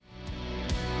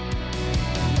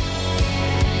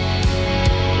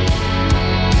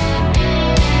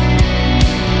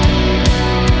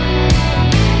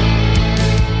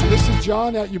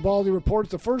on at Ubaldi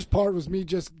Reports. The first part was me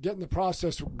just getting the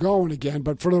process going again,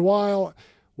 but for a while,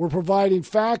 we're providing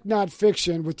fact, not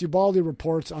fiction, with Ubaldi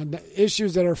Reports on the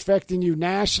issues that are affecting you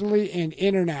nationally and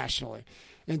internationally.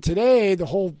 And today, the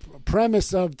whole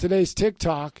premise of today's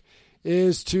TikTok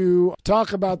is to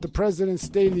talk about the President's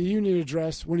State of the Union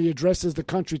address when he addresses the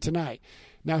country tonight.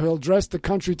 Now, he'll address the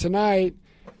country tonight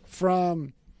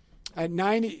from at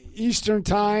 9 Eastern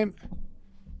Time,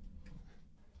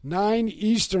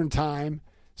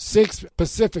 6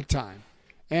 Pacific Time.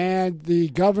 And the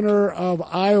governor of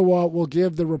Iowa will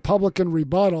give the Republican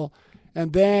rebuttal.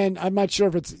 And then I'm not sure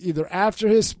if it's either after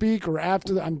his speak or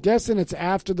after. I'm guessing it's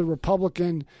after the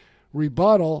Republican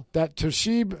rebuttal that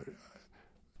Tlaib,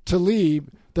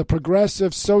 the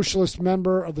progressive socialist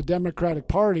member of the Democratic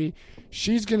Party,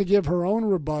 she's going to give her own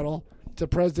rebuttal to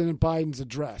President Biden's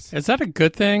address. Is that a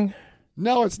good thing?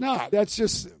 No, it's not.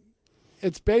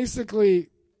 It's basically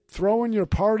throwing your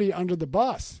party under the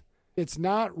bus. It's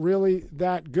not really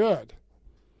that good.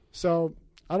 So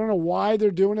I don't know why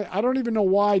they're doing it. I don't even know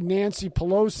why Nancy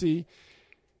Pelosi,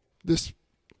 this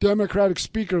Democratic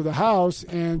Speaker of the House,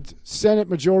 and Senate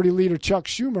Majority Leader Chuck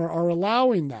Schumer are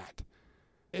allowing that.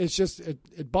 It's just,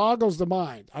 it boggles the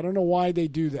mind. I don't know why they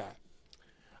do that.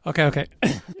 Okay.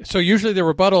 So usually the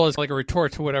rebuttal is like a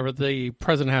retort to whatever the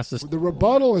president has to say. The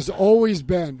rebuttal has always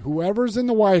been whoever's in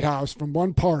the White House from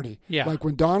one party. Yeah. Like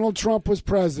when Donald Trump was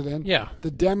president, yeah,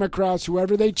 the Democrats,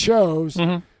 whoever they chose,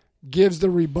 gives the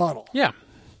rebuttal. Yeah.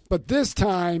 But this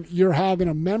time you're having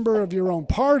a member of your own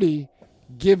party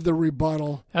give the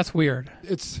rebuttal. That's weird.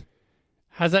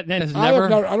 I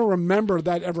don't remember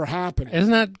that ever happening.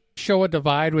 Isn't that show a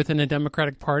divide within the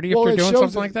Democratic Party if they're doing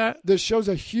something like that? This shows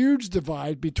a huge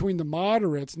divide between the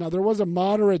moderates. Now, there was a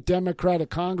moderate Democratic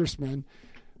congressman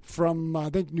from, I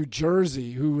think, New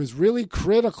Jersey who was really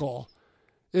critical.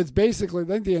 It's basically, I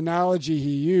think the analogy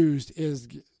he used is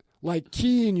like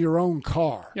keying your own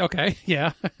car. Okay,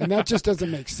 yeah. And that just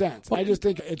doesn't make sense. I just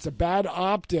think it's a bad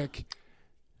optic.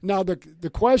 Now, the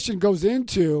question goes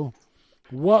into,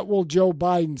 what will Joe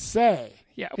Biden say?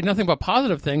 Yeah, nothing but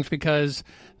positive things, because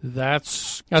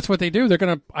that's what they do.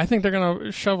 I think they're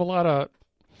gonna shove a lot of.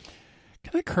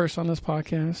 Can I curse on this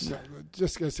podcast? Yeah,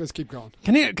 just keep going.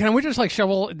 Can we just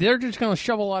they're just gonna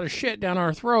shove a lot of shit down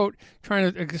our throat,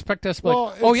 trying to expect us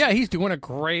oh yeah, he's doing a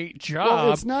great job.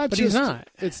 Well, it's not but just, he's not.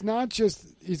 It's not just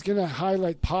he's gonna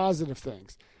highlight positive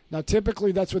things. Now,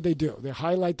 typically that's what they do. They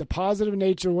highlight the positive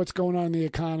nature of what's going on in the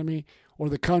economy or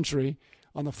the country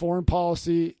on the foreign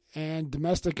policy and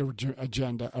domestic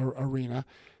agenda arena,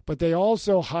 but they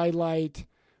also highlight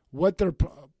what their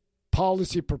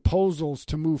policy proposals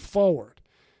to move forward.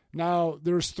 Now,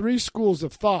 there's 3 schools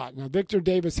of thought. Now, Victor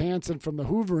Davis Hanson from the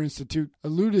Hoover Institute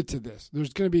alluded to this.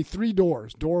 There's going to be 3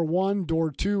 doors, door 1,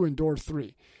 door 2, and door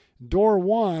 3. Door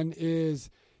 1 is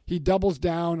he doubles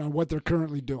down on what they're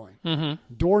currently doing.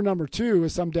 Mm-hmm. Door number 2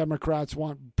 is some Democrats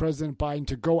want President Biden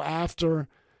to go after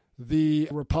the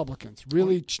Republicans,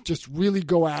 really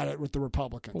go at it with the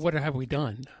Republicans. What have we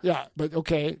done? Yeah, but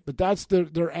that's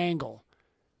their angle,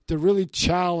 to really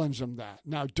challenge them that.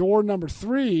 Now, door number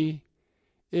 3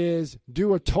 is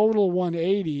do a total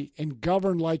 180 and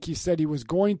govern like he said he was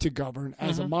going to govern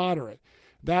as a moderate.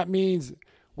 That means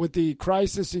with the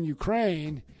crisis in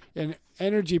Ukraine and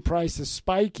energy prices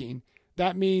spiking,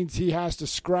 that means he has to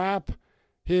scrap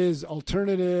his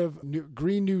alternative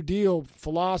Green New Deal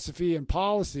philosophy and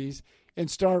policies and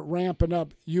start ramping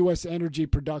up U.S. energy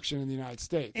production in the United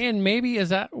States. And maybe is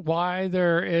that why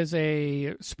there is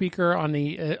a speaker on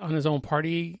his own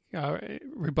party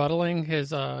rebuttaling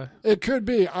his? It could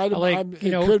be.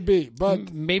 It could be,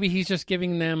 but maybe he's just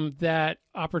giving them that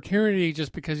opportunity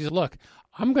just because he's look.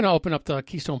 I'm going to open up the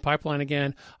Keystone Pipeline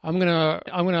again. I'm going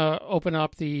to open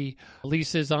up the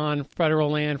leases on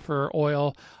federal land for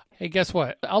oil. Hey, guess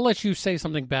what? I'll let you say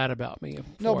something bad about me.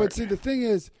 See, the thing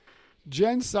is,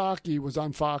 Jen Psaki was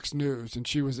on Fox News, and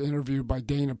she was interviewed by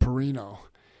Dana Perino,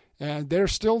 and they're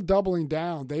still doubling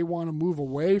down. They want to move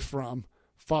away from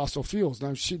fossil fuels.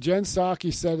 Now, Jen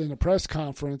Psaki said in a press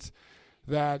conference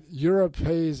that Europe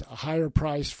pays a higher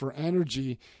price for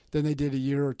energy than they did a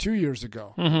year or 2 years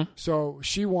ago. Mm-hmm. So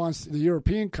she wants the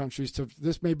European countries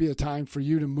this may be a time for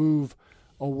you to move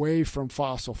away from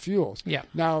fossil fuels. Yeah.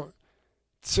 Now,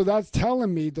 so that's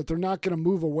telling me that they're not going to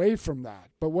move away from that.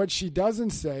 But what she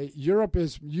doesn't say, Europe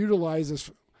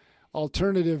utilizes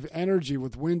alternative energy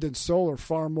with wind and solar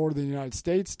far more than the United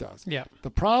States does. Yeah. The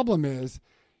problem is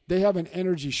they have an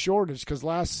energy shortage because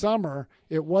last summer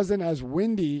it wasn't as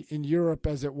windy in Europe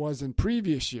as it was in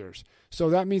previous years. So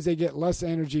that means they get less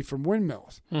energy from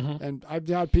windmills. Mm-hmm. And I've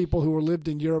had people who lived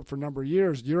in Europe for a number of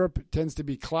years. Europe tends to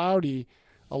be cloudy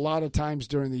a lot of times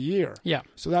during the year. Yeah.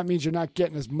 So that means you're not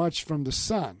getting as much from the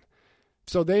sun.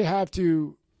 So they have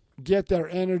to get their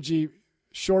energy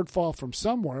shortfall from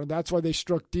somewhere. That's why they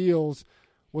struck deals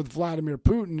with Vladimir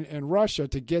Putin and Russia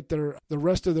to get the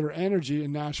rest of their energy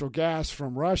and natural gas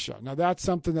from Russia. Now, that's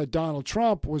something that Donald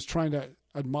Trump was trying to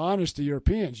admonish the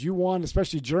Europeans. You want,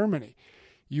 especially Germany,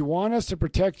 you want us to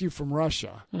protect you from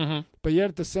Russia, but yet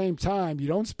at the same time, you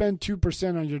don't spend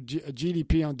 2% on your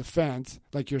GDP on defense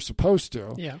like you're supposed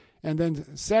to. Yeah. And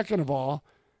then second of all,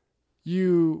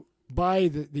 you buy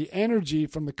the energy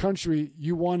from the country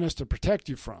you want us to protect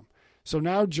you from. So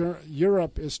now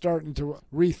Europe is starting to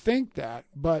rethink that,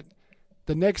 but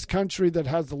the next country that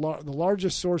has the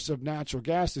largest source of natural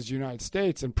gas is the United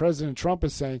States, and President Trump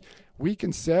is saying we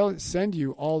can sell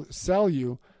you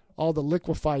all the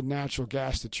liquefied natural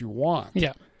gas that you want.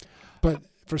 Yeah. But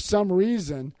for some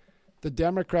reason, the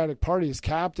Democratic Party is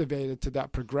captivated to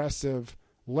that progressive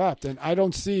left, and I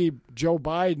don't see Joe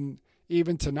Biden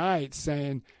even tonight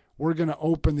saying we're going to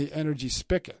open the energy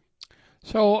spigot.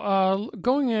 So are we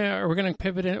going to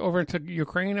pivot over to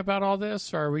Ukraine about all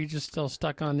this, or are we just still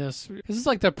stuck on this? This is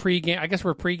like the pregame. I guess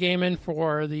we're pregaming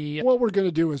for the. What we're going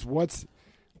to do is what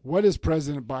is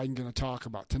President Biden going to talk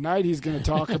about tonight? He's going to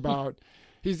talk about.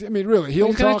 He's going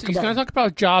to talk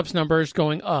about jobs numbers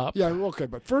going up. Yeah, okay,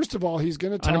 but first of all, he's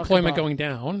going to talk unemployment about, going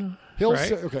down. He'll right?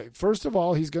 say, okay. First of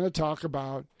all, he's going to talk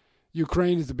about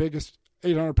Ukraine is the biggest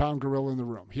 800-pound gorilla in the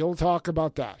room. He'll talk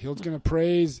about that. He's going to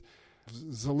praise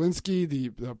Zelensky,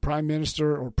 the prime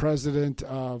minister or president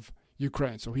of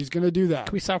Ukraine. So he's going to do that.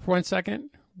 Can we stop for 1 second?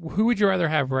 Who would you rather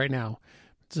have right now,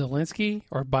 Zelensky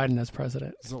or Biden as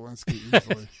president? Zelensky,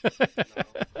 easily.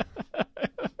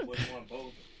 Wouldn't want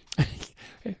both.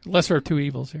 Lesser of two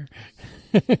evils here.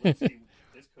 This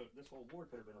whole war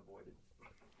could have been avoided.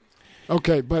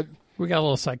 Okay, but we got a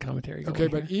little side commentary going. Okay,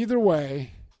 but either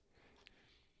way,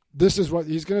 this is what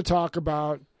he's going to talk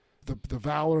about. The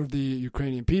valor of the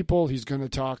Ukrainian people. He's going to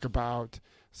talk about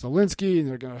Zelensky, and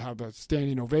they're going to have a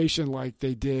standing ovation like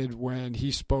they did when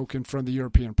he spoke in front of the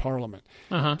European Parliament.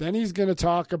 Then he's going to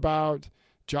talk about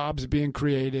jobs being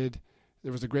created.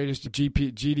 There was the greatest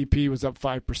GDP was up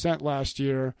 5% last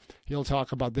year.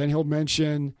 Then he'll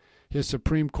mention his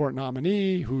Supreme Court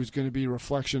nominee, who's going to be a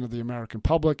reflection of the American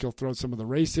public. He'll throw some of the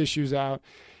race issues out.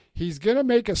 He's going to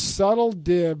make a subtle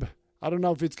dib. I don't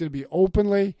know if it's going to be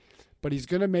openly, but he's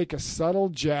going to make a subtle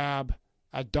jab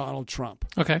at Donald Trump.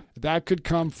 Okay. That could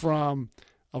come from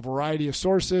a variety of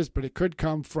sources, but it could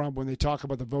come from when they talk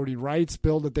about the voting rights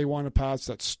bill that they want to pass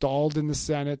that stalled in the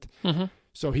Senate.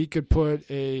 So he could put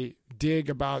a dig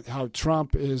about how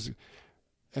Trump is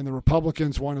and the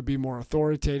Republicans want to be more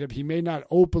authoritative. He may not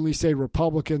openly say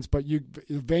Republicans, but you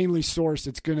vainly source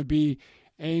it's going to be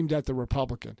aimed at the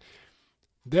Republican.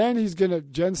 Then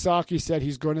Jen Psaki said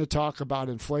he's going to talk about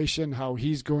inflation, how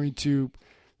he's going to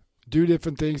do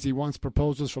different things. He wants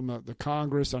proposals from the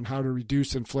Congress on how to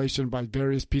reduce inflation by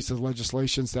various pieces of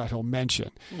legislations that he'll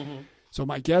mention. So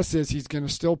my guess is he's going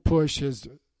to still push his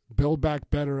Build Back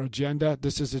Better agenda.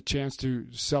 This is a chance to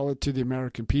sell it to the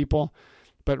American people.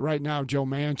 But right now, Joe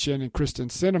Manchin and Kristen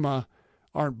Sinema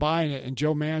aren't buying it. And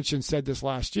Joe Manchin said this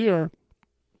last year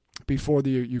before the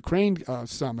Ukraine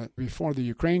summit, before the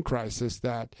Ukraine crisis,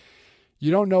 that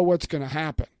you don't know what's going to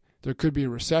happen. There could be a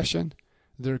recession.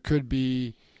 There could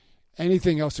be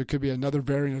anything else. There could be another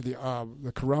variant of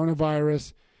the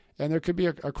coronavirus. And there could be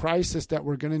a crisis that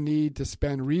we're going to need to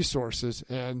spend resources.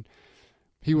 And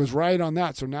he was right on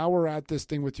that. So now we're at this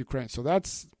thing with Ukraine. So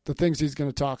that's the things he's going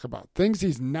to talk about. Things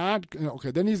he's not.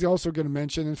 Okay, then he's also going to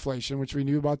mention inflation, which we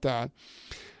knew about that.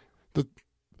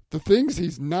 The things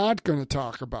he's not going to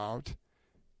talk about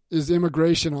is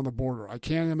immigration on the border. I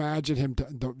can't imagine him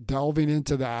delving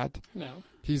into that. No.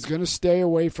 He's going to stay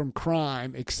away from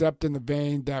crime, except in the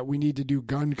vein that we need to do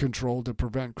gun control to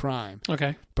prevent crime.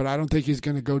 Okay. But I don't think he's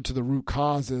going to go to the root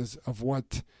causes of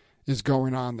what is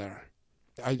going on there.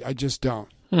 I just don't.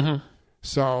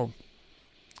 So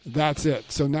that's it.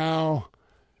 So now,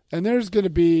 and there's going to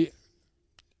be,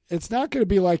 it's not going to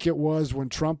be like it was when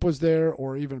Trump was there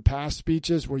or even past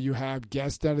speeches where you have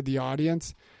guests out of the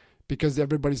audience because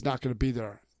everybody's not going to be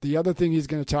there. The other thing he's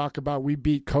going to talk about, we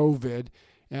beat COVID,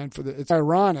 and it's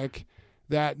ironic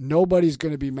that nobody's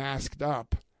going to be masked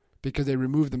up because they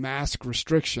removed the mask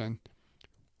restriction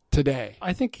today.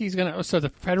 I think he's going to. So the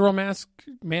federal mask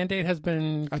mandate has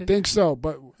been. I think so,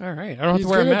 but all right. I don't have to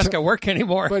wear a mask at work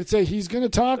anymore. But he's going to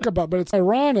talk about. But it's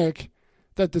ironic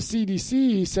that the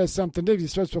CDC says something different.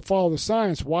 He's supposed to follow the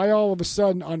science. Why all of a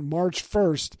sudden on March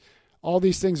 1st, all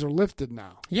these things are lifted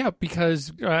now? Yeah,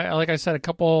 because like I said,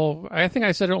 I think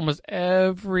I said it almost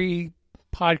every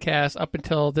podcasts up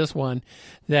until this one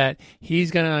that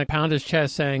he's going to pound his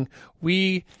chest saying,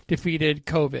 we defeated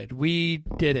COVID. We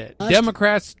did it.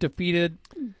 Democrats defeated.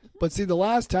 But see, the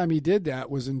last time he did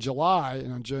that was in July,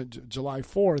 and on July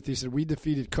 4th, he said, we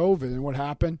defeated COVID. And what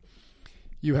happened?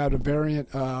 You had a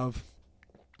variant of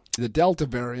the Delta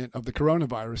variant of the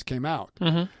coronavirus came out.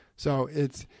 Mm-hmm. So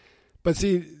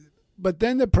but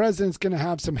then the president's going to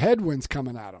have some headwinds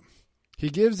coming at him. He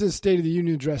gives his State of the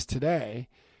Union address today,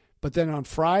 but then on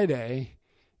Friday,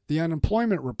 the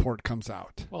unemployment report comes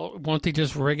out. Well, won't they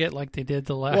just rig it like they did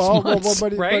the last month?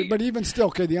 Right? But even still,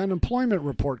 okay, the unemployment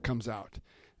report comes out.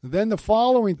 Then the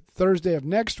following Thursday of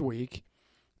next week,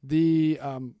 the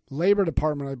Labor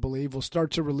Department, I believe, will start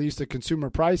to release the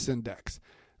Consumer Price Index.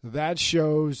 That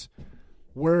shows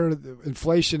where the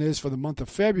inflation is for the month of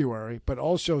February, but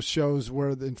also shows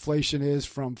where the inflation is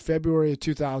from February of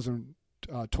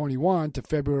 2021 to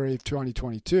February of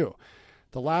 2022.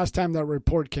 The last time that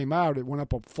report came out, it went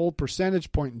up a full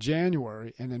percentage point in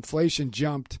January, and inflation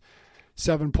jumped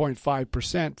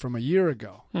 7.5% from a year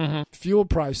ago. Mm-hmm. Fuel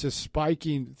prices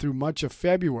spiking through much of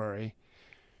February.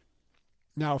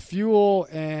 Now, fuel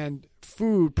and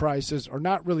food prices are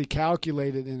not really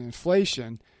calculated in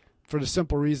inflation for the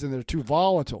simple reason they're too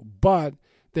volatile, but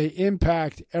they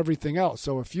impact everything else.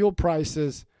 So if fuel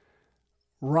prices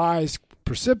rise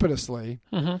precipitously,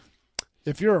 mm-hmm.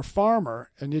 if you're a farmer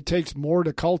and it takes more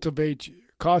to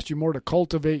cost you more to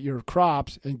cultivate your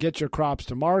crops and get your crops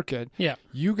to market,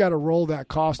 you got to roll that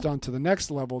cost onto the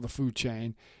next level of the food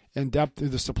chain and depth through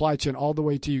the supply chain all the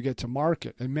way till you get to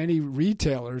market. And many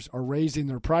retailers are raising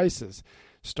their prices.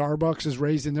 Starbucks is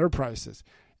raising their prices.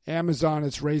 Amazon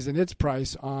is raising its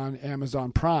price on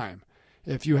Amazon Prime,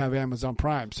 if you have Amazon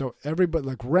Prime. So everybody,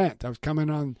 like rent, I was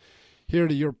coming on here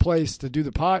to your place to do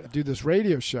this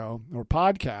radio show or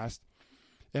podcast,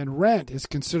 and rent has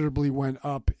considerably went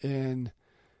up in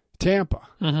Tampa.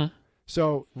 Mm-hmm.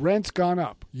 So rent's gone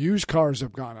up. Used cars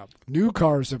have gone up. New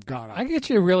cars have gone up. I can get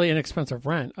you a really inexpensive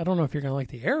rent. I don't know if you're going to like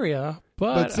the area,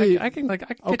 but see, I can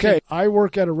get okay, you. I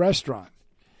work at a restaurant.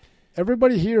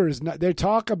 Everybody here is not, they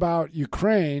talk about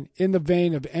Ukraine in the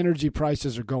vein of energy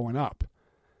prices are going up.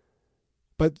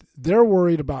 But they're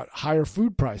worried about higher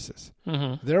food prices.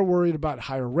 Mm-hmm. They're worried about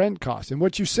higher rent costs. And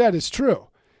what you said is true.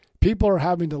 People are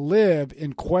having to live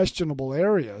in questionable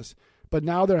areas, but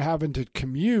now they're having to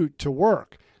commute to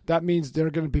work. That means they're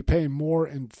going to be paying more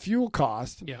in fuel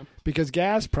costs because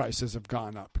gas prices have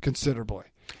gone up considerably.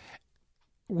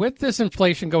 With this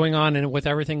inflation going on and with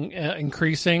everything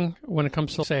increasing when it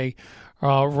comes to, say,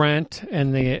 rent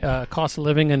and the cost of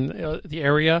living in the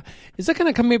area, is it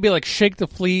going to come maybe like shake the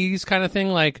fleas kind of thing,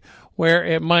 like where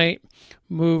it might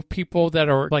move people that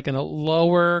are like in a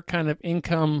lower kind of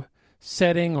income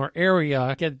setting or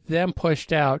area, get them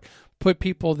pushed out, put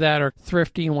people that are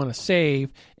thrifty and want to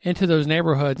save into those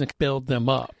neighborhoods and build them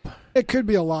up? It could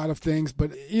be a lot of things,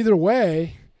 but either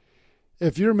way,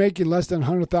 if you're making less than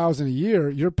 $100,000 a year,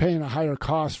 you're paying a higher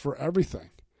cost for everything.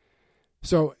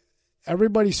 So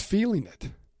everybody's feeling it.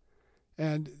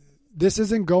 And this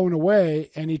isn't going away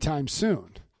anytime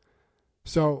soon.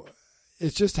 So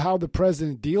it's just how the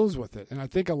president deals with it. And I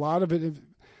think a lot of it,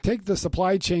 take the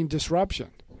supply chain disruption.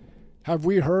 Have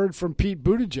we heard from Pete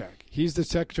Buttigieg? He's the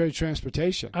Secretary of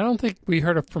Transportation. I don't think we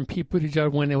heard from Pete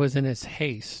Buttigieg when it was in his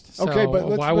haste. So okay,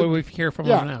 but why would we hear from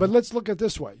him now? But let's look at it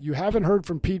this way. You haven't heard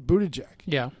from Pete Buttigieg.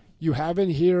 Yeah. You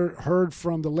haven't heard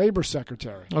from the Labor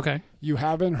Secretary. Okay. You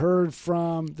haven't heard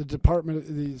from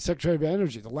the Secretary of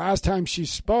Energy. The last time she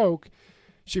spoke,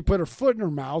 she put her foot in her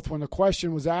mouth when a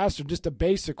question was asked her, just a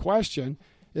basic question,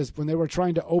 is when they were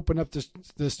trying to open up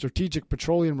the Strategic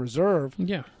Petroleum Reserve.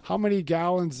 Yeah. How many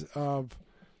barrels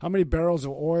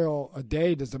of oil a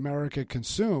day does America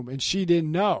consume? And she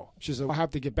didn't know. She said, I'll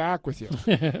have to get back with you.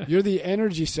 You're the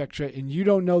energy secretary, and you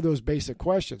don't know those basic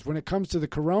questions. When it comes to the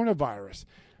coronavirus,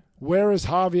 where is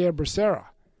Javier Becerra?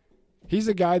 He's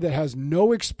a guy that has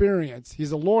no experience.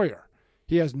 He's a lawyer.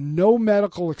 He has no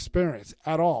medical experience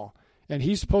at all, and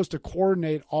he's supposed to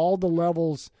coordinate all the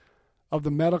levels of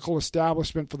the medical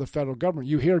establishment for the federal government.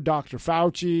 You hear Dr.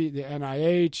 Fauci, the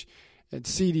NIH, and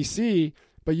CDC,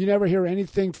 but you never hear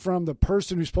anything from the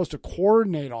person who's supposed to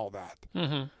coordinate all that.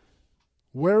 Mm-hmm.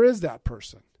 Where is that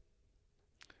person?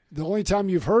 The only time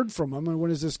you've heard from him, and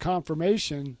when is this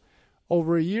confirmation?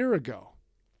 Over a year ago.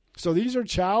 So these are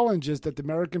challenges that the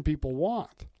American people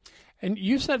want. And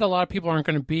you said a lot of people aren't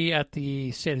going to be at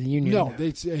the State of the Union. No,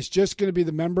 it's just going to be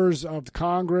the members of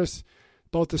Congress,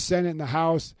 both the Senate and the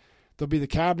House. There'll be the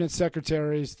cabinet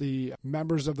secretaries, the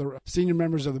senior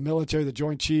members of the military, the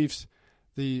Joint Chiefs,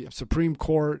 the Supreme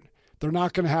Court. They're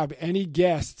not going to have any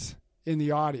guests in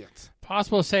the audience.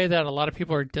 possible to say that a lot of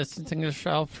people are distancing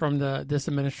themselves from this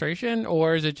administration,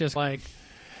 or is it just like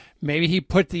maybe he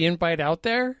put the invite out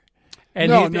there?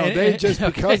 And they just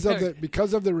because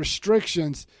of the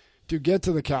restrictions to get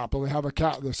to the Capitol, they have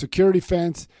the security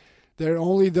fence. They're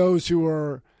only those who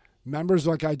are members,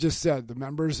 like I just said, the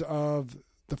members of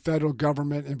the federal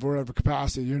government in whatever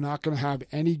capacity. You're not going to have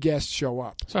any guests show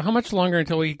up. So how much longer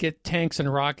until we get tanks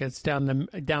and rockets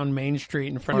down Main Street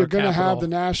in front of the Capitol? You're going to have the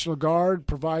National Guard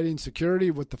providing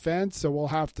security with the fence, so we'll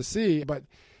have to see. But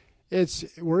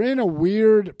we're in a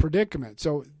weird predicament.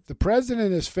 So the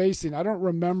president is facing, I don't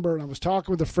remember, and I was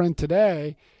talking with a friend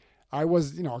today. I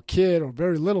was, a kid, or a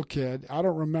very little kid. I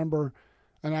don't remember,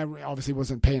 and I obviously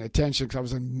wasn't paying attention because I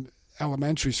was in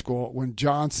elementary school when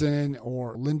Johnson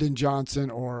or Lyndon Johnson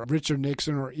or Richard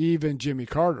Nixon or even Jimmy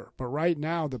Carter. But right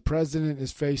now, the president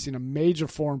is facing a major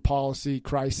foreign policy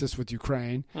crisis with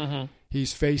Ukraine. Mm-hmm.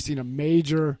 He's facing a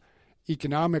major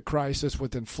economic crisis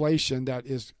with inflation that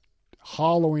is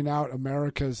hollowing out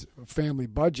America's family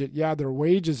budget. Yeah, their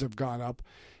wages have gone up,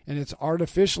 and it's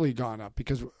artificially gone up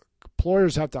because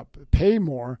employers have to pay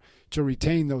more to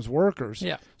retain those workers.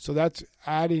 Yeah. So that's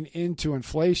adding into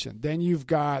inflation. Then you've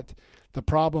got the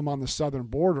problem on the southern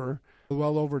border.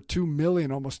 Well over 2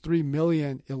 million, almost 3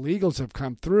 million illegals have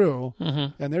come through,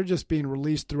 mm-hmm. and they're just being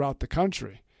released throughout the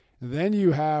country. Then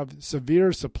you have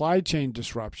severe supply chain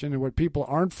disruption, and what people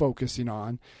aren't focusing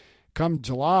on, come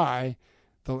July,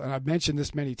 and I've mentioned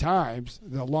this many times,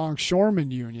 the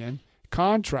Longshoremen Union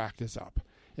contract is up.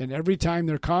 And every time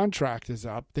their contract is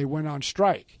up, they went on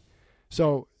strike.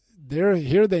 So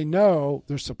they know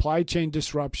there's supply chain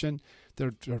disruption.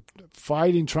 They're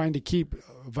fighting, trying to keep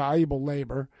valuable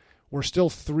labor. We're still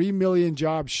 3 million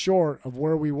jobs short of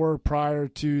where we were prior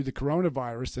to the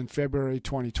coronavirus in February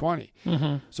 2020.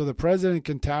 Mm-hmm. So the president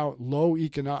can tout low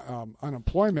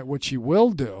unemployment, which he will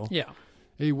do. Yeah.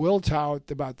 He will tout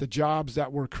about the jobs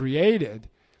that were created.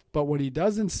 But what he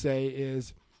doesn't say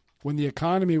is when the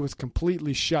economy was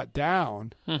completely shut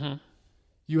down, mm-hmm.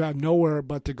 you have nowhere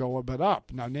but to go but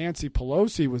up. Now, Nancy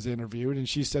Pelosi was interviewed, and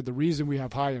she said the reason we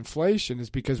have high inflation is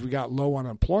because we got low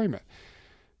unemployment.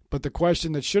 But the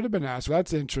question that should have been asked,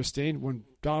 that's interesting, when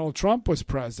Donald Trump was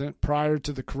president prior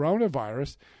to the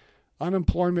coronavirus,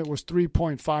 unemployment was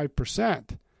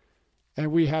 3.5%.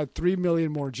 And we had 3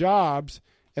 million more jobs,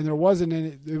 and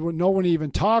no one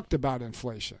even talked about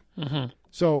inflation. Mm-hmm.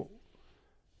 So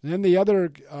then the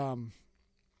other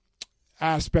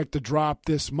aspect to drop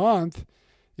this month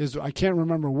is, I can't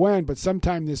remember when, but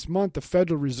sometime this month the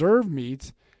Federal Reserve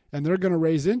meets, and they're going to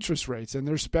raise interest rates. And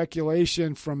there's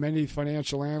speculation from many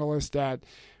financial analysts at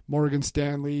Morgan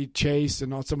Stanley, Chase,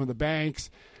 and all some of the banks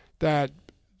that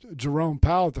Jerome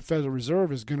Powell at the Federal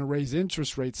Reserve is going to raise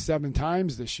interest rates 7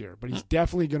 times this year. But he's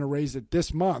definitely going to raise it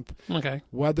this month. Okay.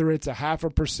 Whether it's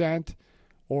 0.5%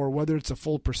 or whether it's a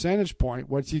full percentage point,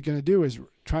 what he's going to do is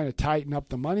trying to tighten up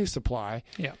the money supply.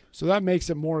 Yeah. So that makes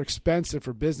it more expensive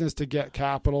for business to get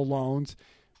capital loans,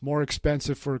 more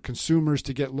expensive for consumers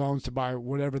to get loans to buy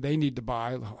whatever they need to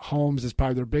buy. Homes is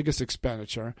probably their biggest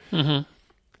expenditure. Mm-hmm.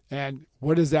 And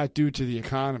what does that do to the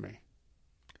economy?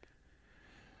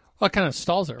 What kind of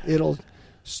stalls her? It'll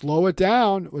slow it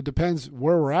down. It depends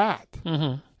where we're at.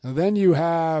 Mm-hmm. And then you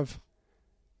have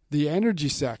the energy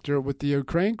sector with the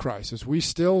Ukraine crisis. We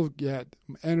still get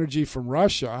energy from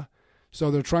Russia, so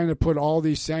they're trying to put all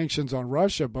these sanctions on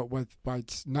Russia, but by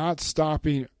not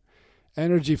stopping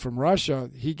energy from Russia,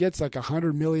 he gets like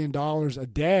 $100 million a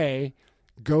day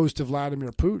goes to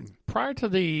Vladimir Putin. Prior to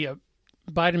the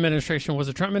Biden administration, was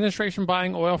the Trump administration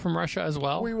buying oil from Russia as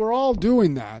well? We were all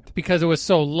doing that. Because it was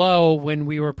so low when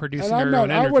we were producing our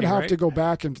own energy, I would have right? to go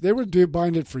back, and they were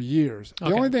buying it for years. Okay.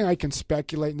 The only thing I can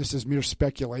speculate, and this is mere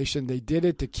speculation, they did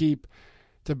it to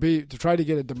try to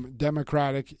get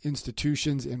democratic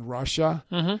institutions in Russia.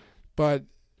 Mm-hmm. But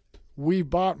we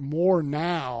bought more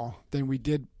now than we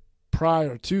did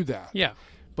prior to that. Yeah.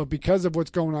 But because of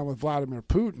what's going on with Vladimir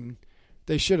Putin,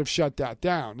 they should have shut that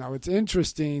down. Now, it's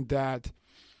interesting that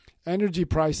energy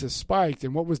prices spiked,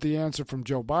 and what was the answer from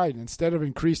Joe Biden? Instead of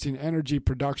increasing energy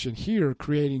production here,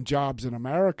 creating jobs in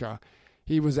America,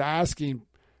 he was asking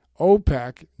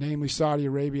OPEC, namely Saudi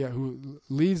Arabia, who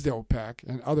leads the OPEC,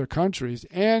 and other countries,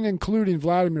 and including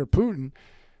Vladimir Putin,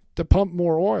 to pump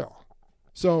more oil.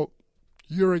 So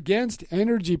you're against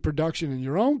energy production in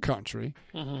your own country,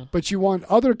 mm-hmm. but you want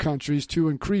other countries to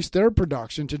increase their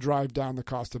production to drive down the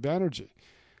cost of energy.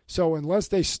 So unless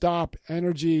they stop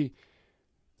energy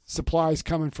supplies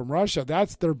coming from Russia,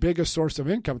 that's their biggest source of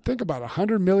income. Think about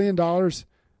 $100 million, $100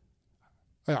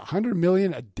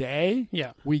 million a day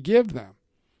we give them.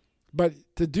 But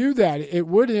to do that, it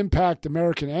would impact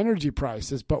American energy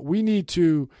prices, but we need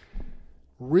to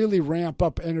really ramp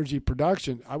up energy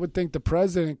production. I would think the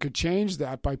president could change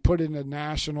that by putting a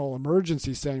national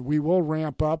emergency saying, we will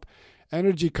ramp up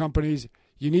energy companies.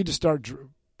 You need to start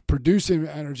producing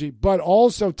energy, but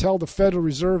also tell the Federal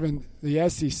Reserve and the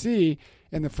SEC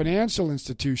and the financial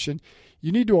institution,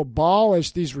 you need to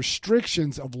abolish these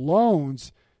restrictions of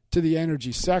loans to the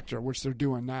energy sector, which they're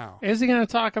doing now. Is he going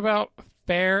to talk about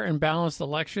fair and balanced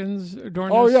elections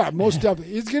during Oh, this? yeah, most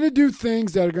definitely. He's going to do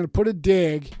things that are going to put a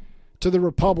dig to the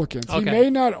Republicans. Okay. He may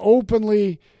not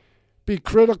openly be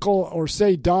critical or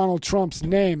say Donald Trump's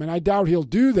name, and I doubt he'll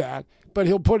do that, but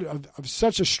he'll put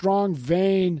such a strong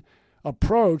vein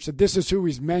approach that this is who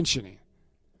he's mentioning.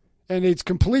 And it's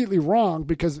completely wrong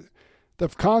because the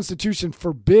Constitution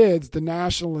forbids the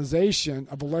nationalization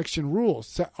of election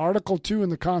rules. Article 2 in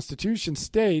the Constitution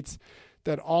states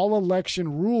that all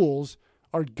election rules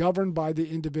are governed by the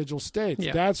individual states.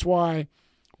 Yeah. That's why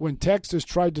when Texas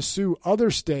tried to sue other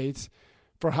states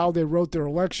for how they wrote their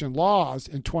election laws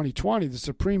in 2020, the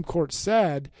Supreme Court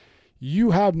said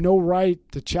you have no right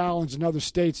to challenge in other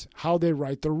states how they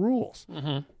write their rules.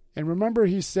 Mm-hmm. And remember,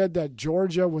 he said that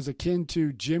Georgia was akin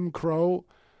to Jim Crow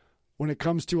when it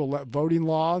comes to voting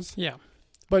laws. Yeah.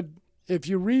 But if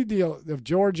you read the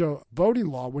Georgia voting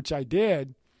law, which I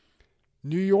did,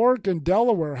 New York and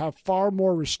Delaware have far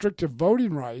more restrictive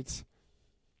voting rights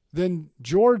than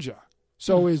Georgia.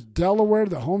 So is Delaware,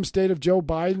 the home state of Joe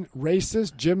Biden,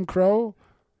 racist, Jim Crow?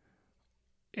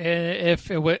 If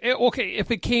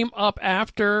it came up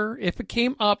after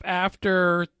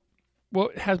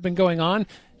what has been going on,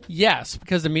 yes,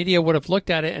 because the media would have looked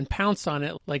at it and pounced on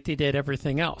it like they did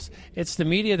everything else. It's the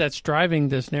media that's driving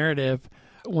this narrative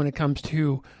when it comes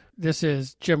to this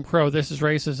is Jim Crow, this is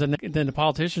racist, and then the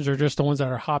politicians are just the ones that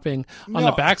are hopping on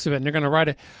the backs of it, and they're going to write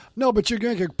it. No, but you're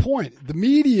going to get a point. The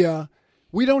media,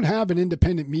 we don't have an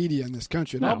independent media in this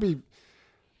country. And No. I'll be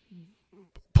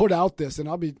put out this, and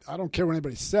I don't care what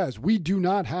anybody says. We do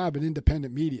not have an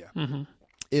independent media. Mm-hmm.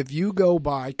 If you go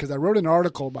by, because I wrote an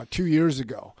article about 2 years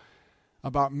ago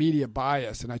about media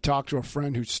bias, and I talked to a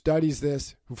friend who studies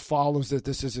this, who follows it.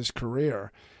 This is his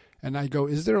career. And I go,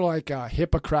 is there like a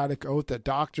Hippocratic oath that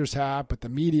doctors have, but the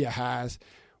media has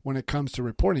when it comes to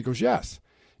reporting? He goes, yes.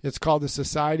 It's called the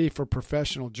Society for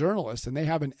Professional Journalists, and they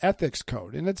have an ethics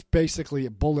code, and it's basically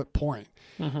a bullet point.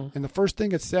 Mm-hmm. And the first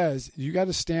thing it says, you got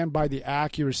to stand by the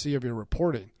accuracy of your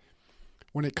reporting.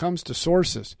 When it comes to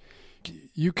sources,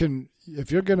 you can,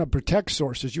 if you're going to protect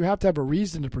sources, you have to have a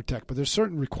reason to protect, but there's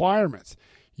certain requirements.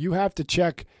 You have to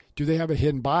check, do they have a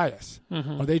hidden bias?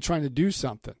 Mm-hmm. Are they trying to do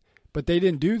something? But they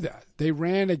didn't do that. They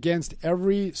ran against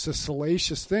every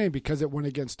salacious thing because it went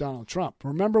against Donald Trump.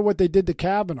 Remember what they did to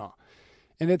Kavanaugh.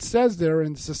 And it says there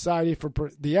in Society for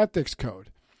the Ethics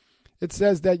Code, it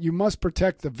says that you must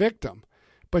protect the victim,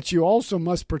 but you also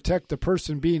must protect the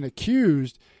person being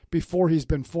accused before he's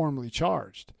been formally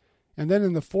charged. And then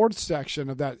in the fourth section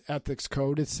of that ethics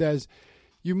code, it says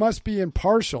you must be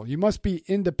impartial. You must be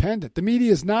independent. The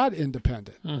media is not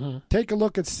independent. Mm-hmm. Take a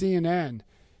look at CNN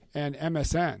and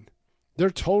MSN. They're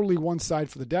totally one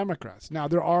side for the Democrats. Now,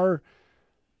 there are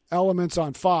elements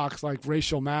on Fox like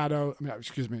Rachel Maddow,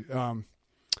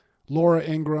 Laura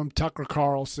Ingraham, Tucker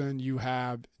Carlson. You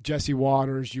have Jesse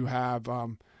Waters. You have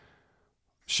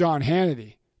Sean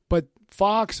Hannity. But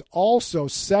Fox also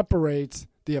separates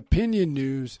the opinion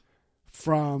news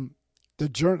from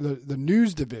the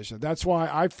news division. That's why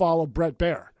I follow Brett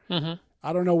Baier. Mm-hmm.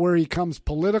 I don't know where he comes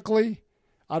politically.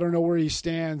 I don't know where he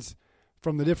stands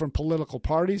from the different political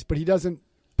parties, but he doesn't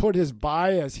put his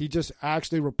bias. He just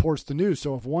actually reports the news.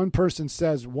 So if one person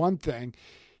says one thing,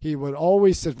 he would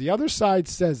always say the other side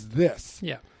says this.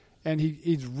 Yeah. And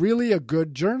he's really a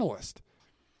good journalist.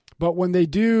 But when they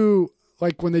do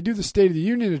the State of the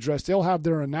Union address, they'll have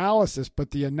their analysis, but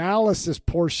the analysis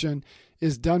portion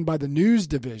is done by the news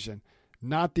division,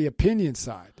 not the opinion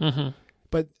side. Mm-hmm.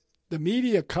 But the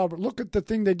media look at the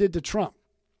thing they did to Trump.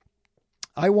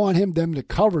 I want them to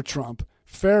cover Trump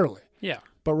fairly. Yeah.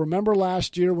 But remember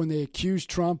last year when they accused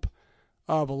Trump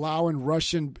of allowing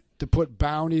Russian to put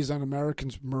bounties on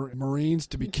American Marines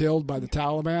to be killed by the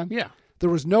Taliban? Yeah. There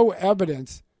was no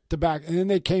evidence to back. And then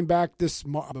they came back this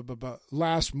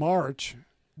last March.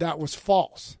 That was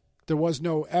false. There was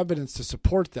no evidence to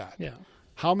support that. Yeah.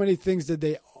 How many things did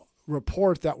they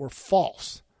report that were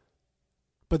false?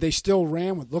 But they still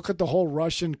ran with. Look at the whole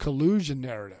Russian collusion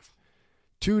narrative.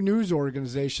 2 news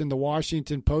organizations, the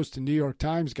Washington Post and New York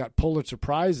Times, got Pulitzer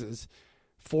Prizes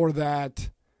for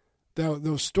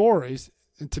those stories.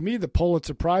 And to me, the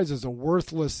Pulitzer Prize is a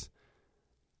worthless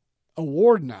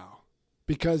award now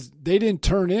because they didn't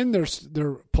turn in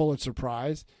their Pulitzer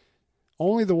Prize.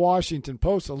 only the Washington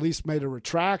Post at least made a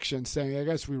retraction saying, I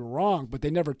guess we were wrong, but they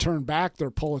never turned back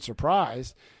their Pulitzer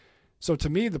Prize. So to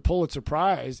me, the Pulitzer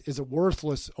Prize is a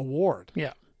worthless award.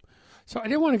 Yeah. So I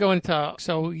didn't want to go into,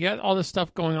 so you got all this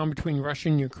stuff going on between Russia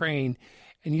and Ukraine,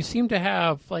 and you seem to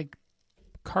have like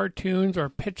cartoons or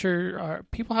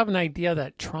people have an idea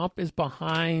that Trump is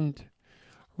behind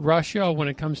Russia when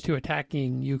it comes to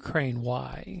attacking Ukraine.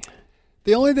 Why?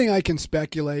 The only thing I can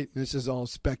speculate, and this is all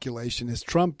speculation, is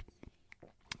Trump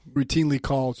routinely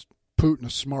calls Putin a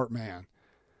smart man.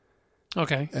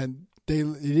 Okay. And he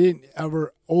didn't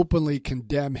ever openly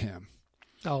condemn him.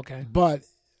 Oh, okay. But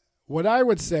what I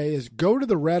would say is go to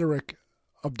the rhetoric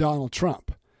of Donald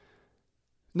Trump.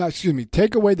 No, excuse me,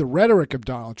 take away the rhetoric of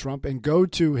Donald Trump and go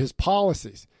to his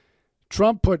policies.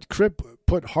 Trump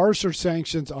put harsher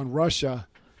sanctions on Russia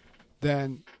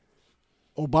than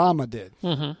Obama did.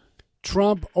 Mm-hmm.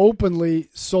 Trump openly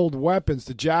sold weapons,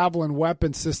 the Javelin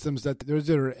weapon systems, those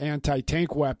are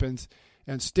anti-tank weapons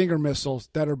and Stinger missiles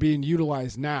that are being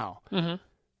utilized now. Mm-hmm.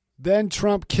 Then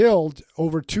Trump killed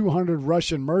over 200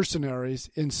 Russian mercenaries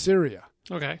in Syria.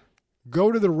 Okay.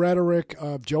 Go to the rhetoric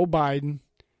of Joe Biden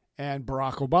and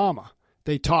Barack Obama.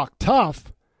 They talk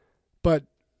tough, but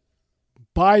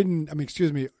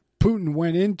Putin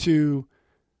went into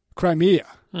Crimea.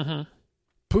 Mm-hmm.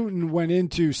 Putin went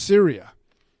into Syria.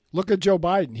 Look at Joe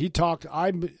Biden. He talked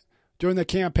during the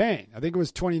campaign. I think it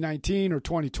was 2019 or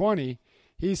 2020.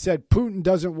 He said Putin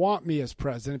doesn't want me as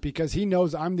president because he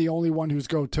knows I'm the only one who's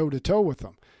go toe-to-toe with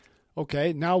him.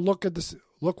 Okay, now look at this.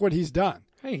 Look what he's done.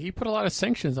 Hey, he put a lot of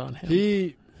sanctions on him.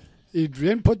 He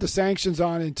didn't put the sanctions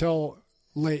on until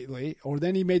lately, or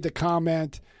then he made the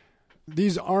comment,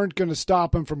 these aren't going to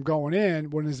stop him from going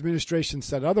in when his administration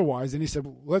said otherwise. And he said,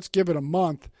 let's give it a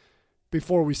month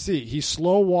before we see. He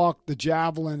slow-walked the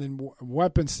Javelin and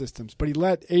weapon systems, but he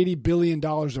let $80 billion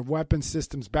of weapon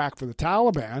systems back for the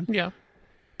Taliban. Yeah.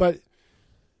 But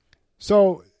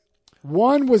so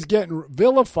one was getting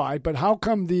vilified, but how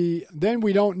come then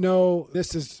we don't know,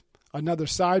 this is another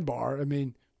sidebar. I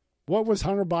mean, what was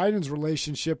Hunter Biden's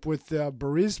relationship with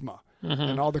Burisma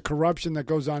and all the corruption that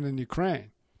goes on in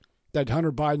Ukraine? That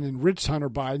Hunter Biden enriched Hunter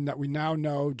Biden, that we now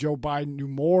know Joe Biden knew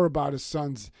more about his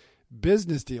son's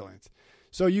business dealings.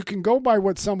 So you can go by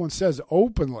what someone says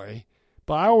openly,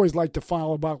 but I always like to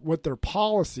follow about what their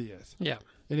policy is. Yeah.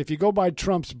 And if you go by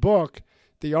Trump's book,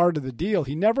 The Art of the Deal,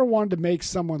 he never wanted to make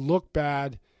someone look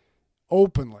bad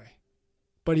openly.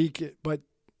 But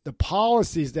the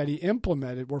policies that he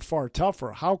implemented were far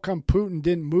tougher. How come Putin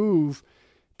didn't move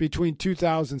between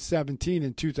 2017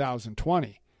 and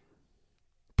 2020?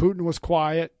 Putin was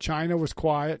quiet, China was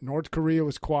quiet, North Korea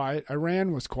was quiet,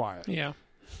 Iran was quiet. Yeah.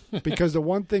 Because the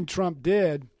one thing Trump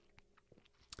did,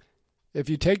 if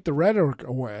you take the rhetoric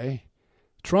away,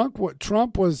 Trump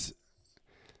was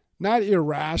not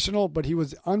irrational, but he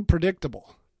was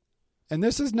unpredictable. And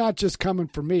this is not just coming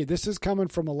from me. This is coming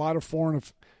from a lot of foreign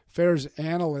affairs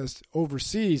analysts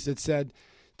overseas that said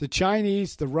the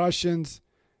Chinese, the Russians,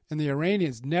 and the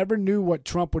Iranians never knew what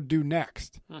Trump would do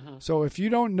next. Mm-hmm. So if you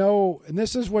don't know, and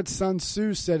this is what Sun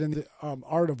Tzu said in the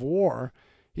Art of War,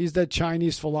 he's that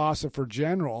Chinese philosopher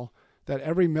general that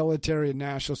every military and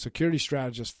national security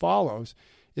strategist follows,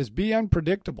 is be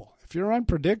unpredictable. If you're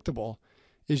unpredictable,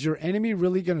 is your enemy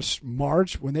really going to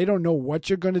march when they don't know what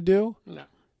you're going to do? No.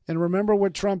 And remember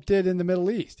what Trump did in the Middle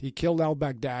East. He killed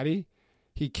al-Baghdadi.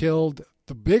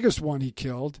 The biggest one he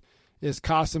killed is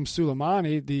Qasem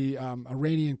Soleimani, the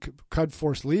Iranian Quds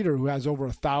Force leader who has over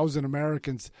 1,000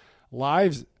 Americans'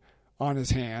 lives on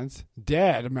his hands,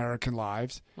 dead American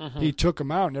lives. Mm-hmm. He took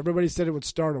them out, and everybody said it would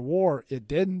start a war. It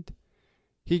didn't.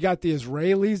 He got the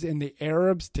Israelis and the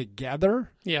Arabs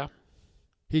together. Yeah.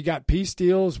 He got peace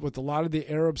deals with a lot of the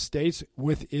Arab states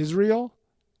with Israel.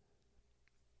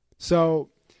 So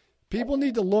people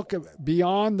need to look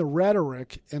beyond the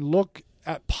rhetoric and look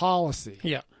at policy.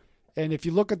 Yeah. And if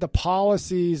you look at the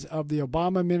policies of the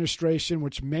Obama administration,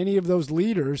 which many of those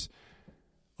leaders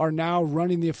are now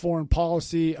running the foreign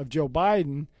policy of Joe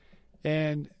Biden.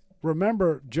 And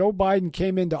remember, Joe Biden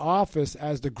came into office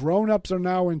as the grown-ups are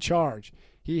now in charge.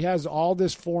 He has all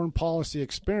this foreign policy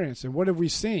experience. And what have we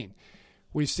seen?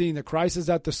 We've seen the crisis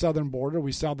at the southern border.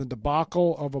 We saw the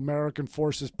debacle of American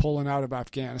forces pulling out of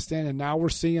Afghanistan. And now we're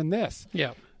seeing this.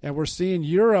 Yeah. And we're seeing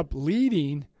Europe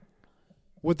leading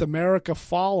with America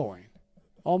following.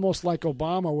 Almost like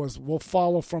Obama was, we'll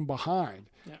follow from behind.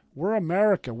 Yeah. We're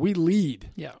America. We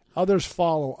lead. Yeah. Others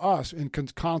follow us in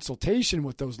consultation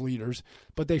with those leaders,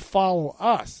 but they follow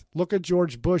us. Look at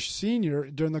George Bush Sr.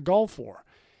 during the Gulf War.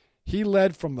 He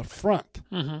led from the front.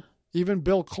 Mm-hmm. Even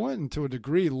Bill Clinton, to a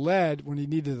degree, led when he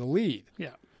needed to lead.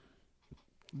 Yeah.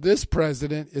 This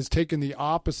president is taking the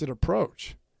opposite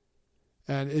approach.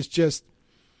 And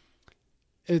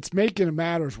it's making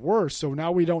matters worse. So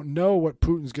now we don't know what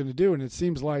Putin's going to do. And it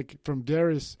seems like from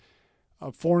various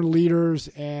foreign leaders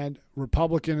and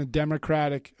Republican and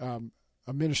Democratic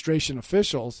administration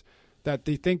officials that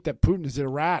they think that Putin is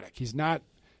erratic.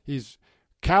 He's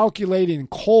calculating and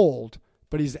cold,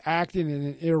 but he's acting in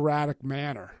an erratic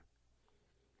manner.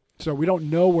 So we don't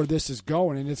know where this is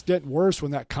going, and it's getting worse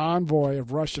when that convoy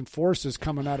of Russian forces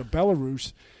coming out of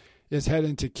Belarus is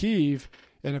heading to Kyiv,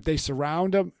 and if they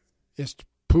surround him, is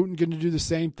Putin going to do the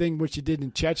same thing which he did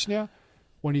in Chechnya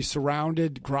when he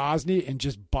surrounded Grozny and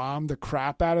just bombed the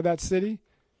crap out of that city?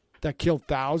 That killed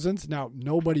thousands. Now,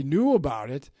 nobody knew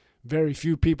about it. Very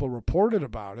few people reported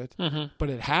about it, but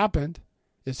it happened.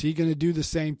 Is he going to do the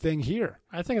same thing here?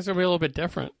 I think it's going to be a little bit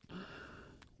different.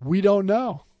 We don't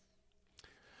know.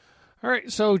 All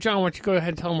right, so John, why don't you go ahead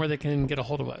and tell them where they can get a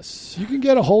hold of us? You can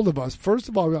get a hold of us. First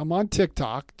of all, I'm on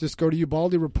TikTok. Just go to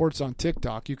Ubaldi Reports on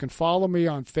TikTok. You can follow me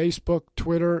on Facebook,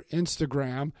 Twitter,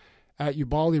 Instagram at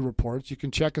Ubaldi Reports. You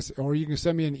can check us, or you can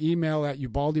send me an email at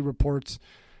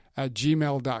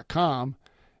ubaldireports@gmail.com.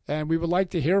 And we would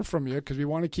like to hear from you because we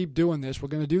want to keep doing this. We're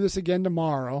going to do this again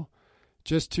tomorrow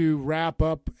just to wrap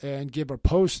up and give a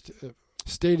post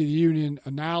State of the Union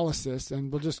analysis,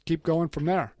 and we'll just keep going from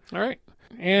there. All right.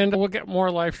 And we'll get more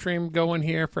live stream going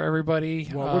here for everybody.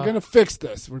 Well, we're going to fix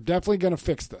this. We're definitely going to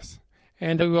fix this.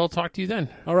 And we'll talk to you then.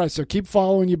 All right, so keep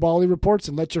following Ubaldi Reports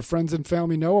and let your friends and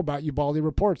family know about Ubaldi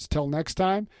Reports. Till next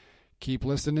time, keep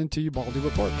listening to Ubaldi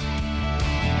Reports.